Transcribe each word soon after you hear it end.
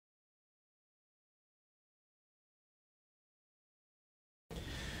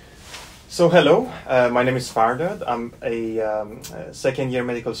So hello, my name is Fardad. I'm a second-year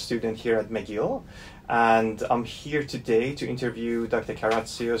medical student here at McGill, and I'm here today to interview Dr.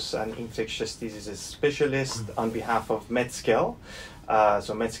 Karatsios, an infectious diseases specialist, on behalf of Medskl.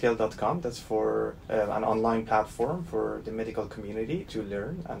 So Medskl.com, that's for an online platform for the medical community to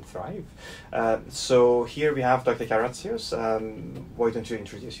learn and thrive. So here we have Dr. Karatsios. Why don't you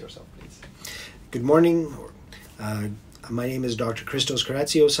introduce yourself, please? Good morning. My name is Dr. Christos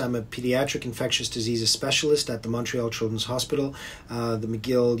Karatsios. I'm a pediatric infectious diseases specialist at the Montreal Children's Hospital, the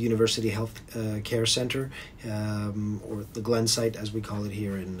McGill University Health Care Center, or the Glen site as we call it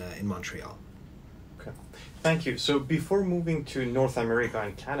here in Montreal. Okay, thank you. So before moving to North America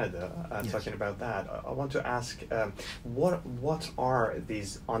and Canada, Yes. talking about that, I want to ask, what are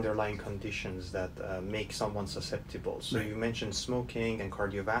these underlying conditions that make someone susceptible? So Right. you mentioned smoking and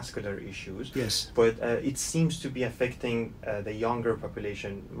cardiovascular issues, Yes. but it seems to be affecting the younger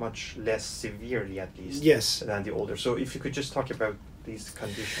population much less severely, at least, Yes. than the older. So if you could just talk about these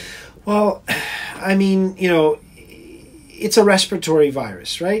conditions. Well, I mean, it's a respiratory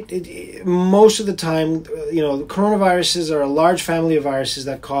virus, right? Most of the time, coronaviruses are a large family of viruses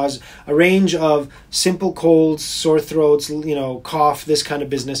that cause a range of simple colds, sore throats, cough, this kind of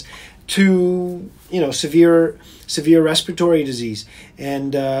business, to severe respiratory disease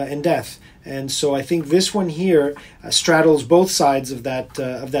and death. And so I think this one here straddles both sides of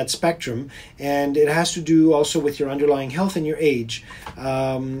that spectrum, and it has to do also with your underlying health and your age.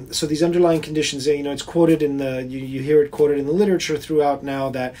 So these underlying conditions, it's quoted in you hear it quoted in the literature throughout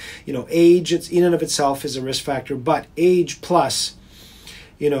now that age, it's in and of itself is a risk factor, but age plus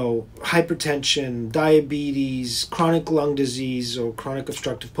hypertension, diabetes, chronic lung disease or chronic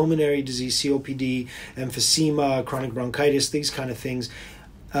obstructive pulmonary disease, COPD, emphysema, chronic bronchitis, these kind of things.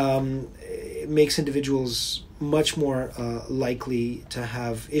 It makes individuals much more likely to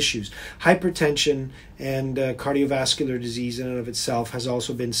have issues. Hypertension and cardiovascular disease in and of itself has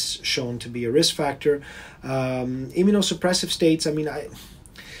also been shown to be a risk factor. Immunosuppressive states,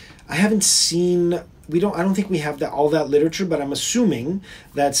 I haven't seen, I don't think we have all that literature, but I'm assuming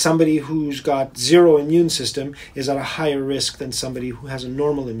that somebody who's got zero immune system is at a higher risk than somebody who has a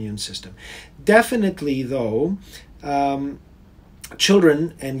normal immune system. Definitely, though,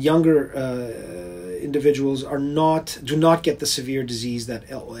 children and younger individuals do not get the severe disease that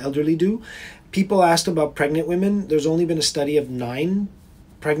elderly do. People asked about pregnant women. There's only been a study of 9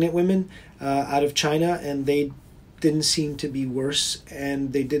 pregnant women out of China, and they didn't seem to be worse,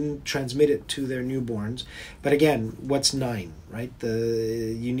 and they didn't transmit it to their newborns. But again, what's 9, right?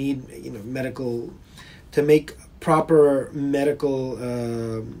 You need medical to make proper medical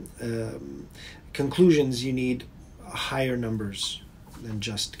conclusions. You need higher numbers than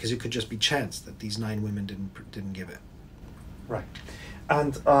just, because it could just be chance that these 9 women didn't give it. Right.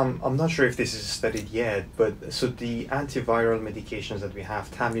 And I'm not sure if this is studied yet, but so the antiviral medications that we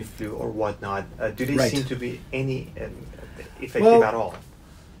have, Tamiflu or whatnot, do they Right. seem to be any effective at all?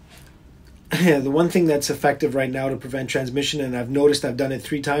 Yeah, the one thing that's effective right now to prevent transmission, and I've noticed I've done it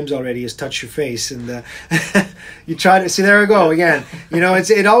 3 times already, is touch your face. And you try to see, there we go again.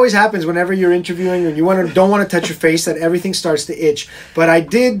 It always happens whenever you're interviewing and you don't want to touch your face, that everything starts to itch. But I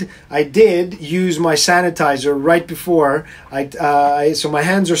did use my sanitizer right before. So my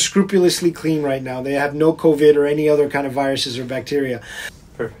hands are scrupulously clean right now. They have no COVID or any other kind of viruses or bacteria.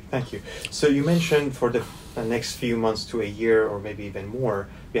 Perfect, thank you. So you mentioned for the next few months to a year or maybe even more,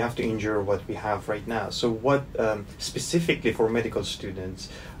 we have to endure what we have right now. So what, specifically for medical students,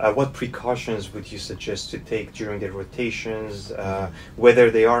 what precautions would you suggest to take during their rotations, whether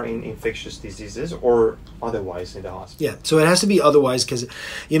they are in infectious diseases or otherwise in the hospital? Yeah, so it has to be otherwise, because,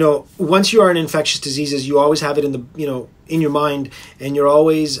 once you are in infectious diseases, you always have it in your mind, and you're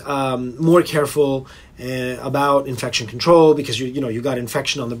always more careful about infection control because you got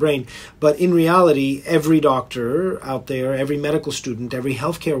infection on the brain. But in reality, every doctor out there, every medical student, every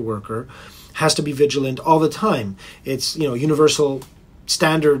healthcare worker has to be vigilant all the time. It's universal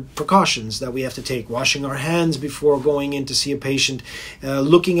standard precautions that we have to take: washing our hands before going in to see a patient,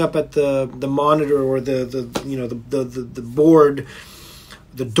 looking up at the monitor or the board,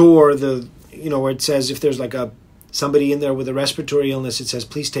 the door, where it says if there's somebody in there with a respiratory illness, it says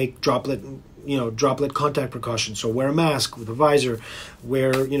please take droplet contact precautions. So wear a mask with a visor,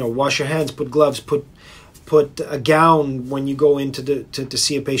 wash your hands, put gloves, put a gown when you go in to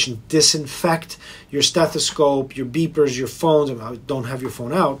see a patient, disinfect your stethoscope, your beepers, your phones. Don't have your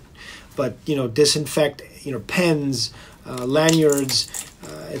phone out, but disinfect pens, lanyards,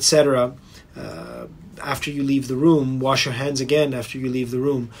 etc. After you leave the room, wash your hands again after you leave the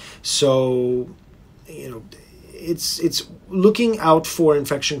room. So it's looking out for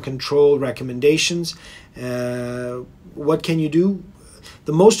infection control recommendations. What can you do?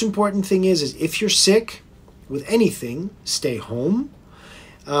 The most important thing is if you're sick with anything, stay home.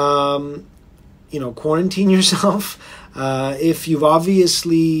 Quarantine yourself. If you've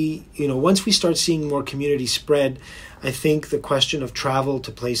obviously, once we start seeing more community spread, I think the question of travel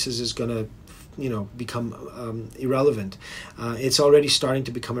to places is going to, become irrelevant. It's already starting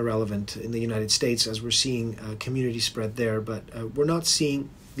to become irrelevant in the United States as we're seeing community spread there, but we're not seeing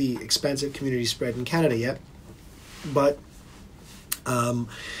the expansive community spread in Canada yet. But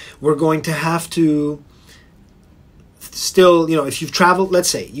we're going to have to still, if you've traveled, let's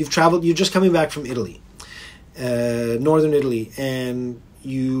say you're just coming back from Italy, northern Italy, and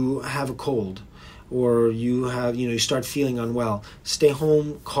you have a cold, or you start feeling unwell, stay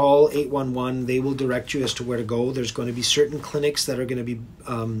home, call 811. They will direct you as to where to go. There's going to be certain clinics that are going to be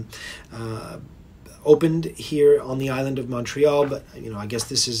opened here on the island of Montreal, but I guess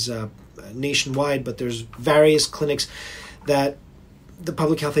this is nationwide, but there's various clinics that the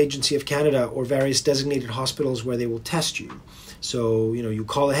Public Health Agency of Canada or various designated hospitals where they will test you. So, you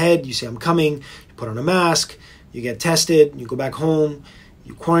call ahead, you say, I'm coming, you put on a mask, you get tested, you go back home,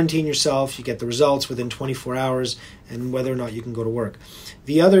 you quarantine yourself, you get the results within 24 hours, and whether or not you can go to work.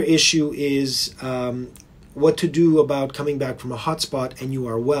 The other issue is what to do about coming back from a hotspot and you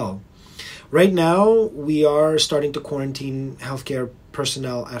are well. Right now, we are starting to quarantine healthcare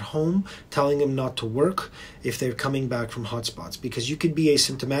personnel at home, telling them not to work if they're coming back from hotspots, because you could be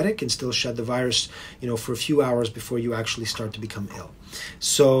asymptomatic and still shed the virus, for a few hours before you actually start to become ill.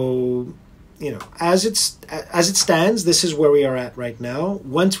 So, as it stands, this is where we are at right now.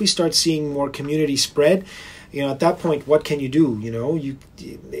 Once we start seeing more community spread, at that point, what can you do?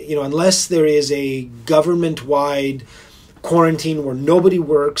 Unless there is a government-wide quarantine where nobody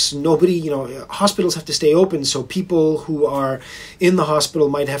works, hospitals have to stay open, so people who are in the hospital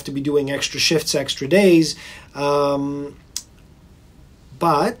might have to be doing extra shifts, extra days. But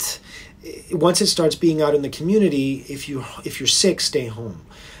once it starts being out in the community, if you're sick, stay home.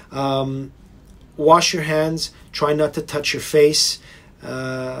 Wash your hands. Try not to touch your face.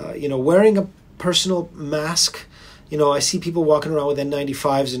 Wearing a personal mask. I see people walking around with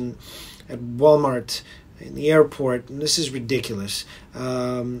N95s at Walmart, in the airport, and this is ridiculous.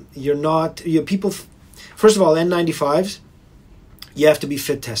 People. First of all, N95s, you have to be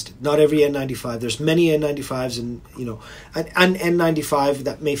fit tested. Not every N95. There's many N95s, and an N95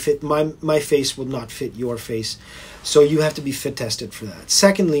 that may fit my face will not fit your face. So you have to be fit tested for that.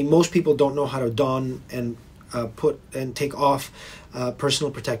 Secondly, most people don't know how to don and put and take off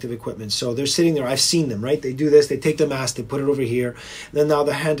personal protective equipment. So they're sitting there. I've seen them, right? They do this. They take the mask. They put it over here. And then now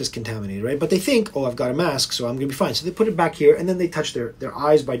their hand is contaminated, right? But they think, I've got a mask, so I'm going to be fine. So they put it back here, and then they touch their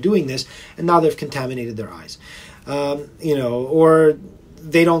eyes by doing this, and now they've contaminated their eyes. Or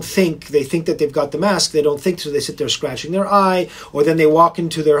they don't think. They think that they've got the mask. They don't think, so they sit there scratching their eye. Or then they walk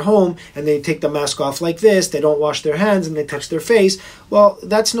into their home, and they take the mask off like this. They don't wash their hands, and they touch their face. Well,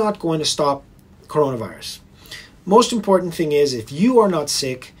 that's not going to stop coronavirus. Most important thing is, if you are not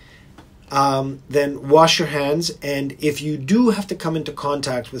sick, then wash your hands. And if you do have to come into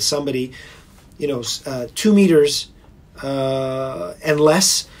contact with somebody, 2 meters and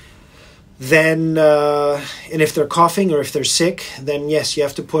less, then, and if they're coughing or if they're sick, then yes, you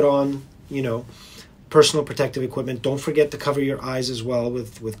have to put on, personal protective equipment. Don't forget to cover your eyes as well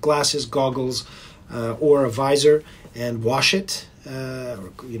with glasses, goggles, or a visor, and wash it.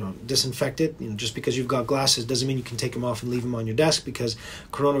 Disinfect it. Just because you've got glasses doesn't mean you can take them off and leave them on your desk, because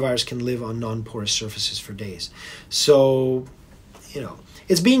coronavirus can live on non-porous surfaces for days. So,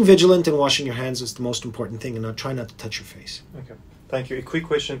 it's being vigilant and washing your hands is the most important thing, and try not to touch your face. Okay. Thank you. A quick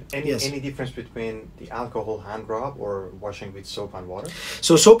question. Yes. Any difference between the alcohol hand rub or washing with soap and water?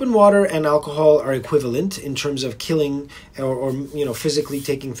 So soap and water and alcohol are equivalent in terms of killing or physically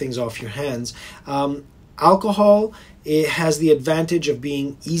taking things off your hands. Alcohol, it has the advantage of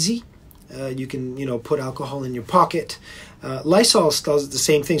being easy. You can, put alcohol in your pocket. Lysol does the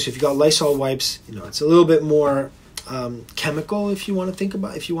same thing. So if you got Lysol wipes, it's a little bit more chemical, if you want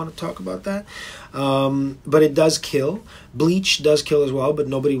to talk about that. But it does kill. Bleach does kill as well, but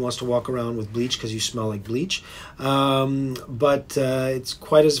nobody wants to walk around with bleach because you smell like bleach. But it's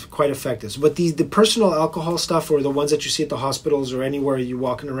quite effective. But the personal alcohol stuff, or the ones that you see at the hospitals or anywhere you're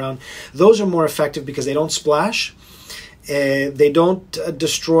walking around, those are more effective because they don't splash. They don't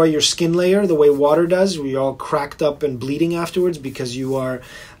destroy your skin layer the way water does, where you're all cracked up and bleeding afterwards because you are.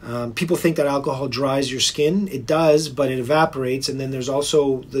 People think that alcohol dries your skin. It does, but it evaporates. And then there's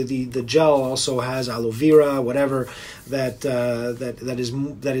also the gel also has aloe vera, whatever that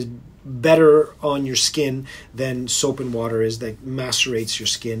is better on your skin than soap and water is. That macerates your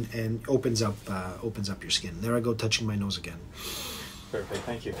skin and opens up your skin. There I go, touching my nose again. Perfect,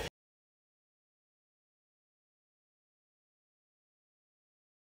 thank you.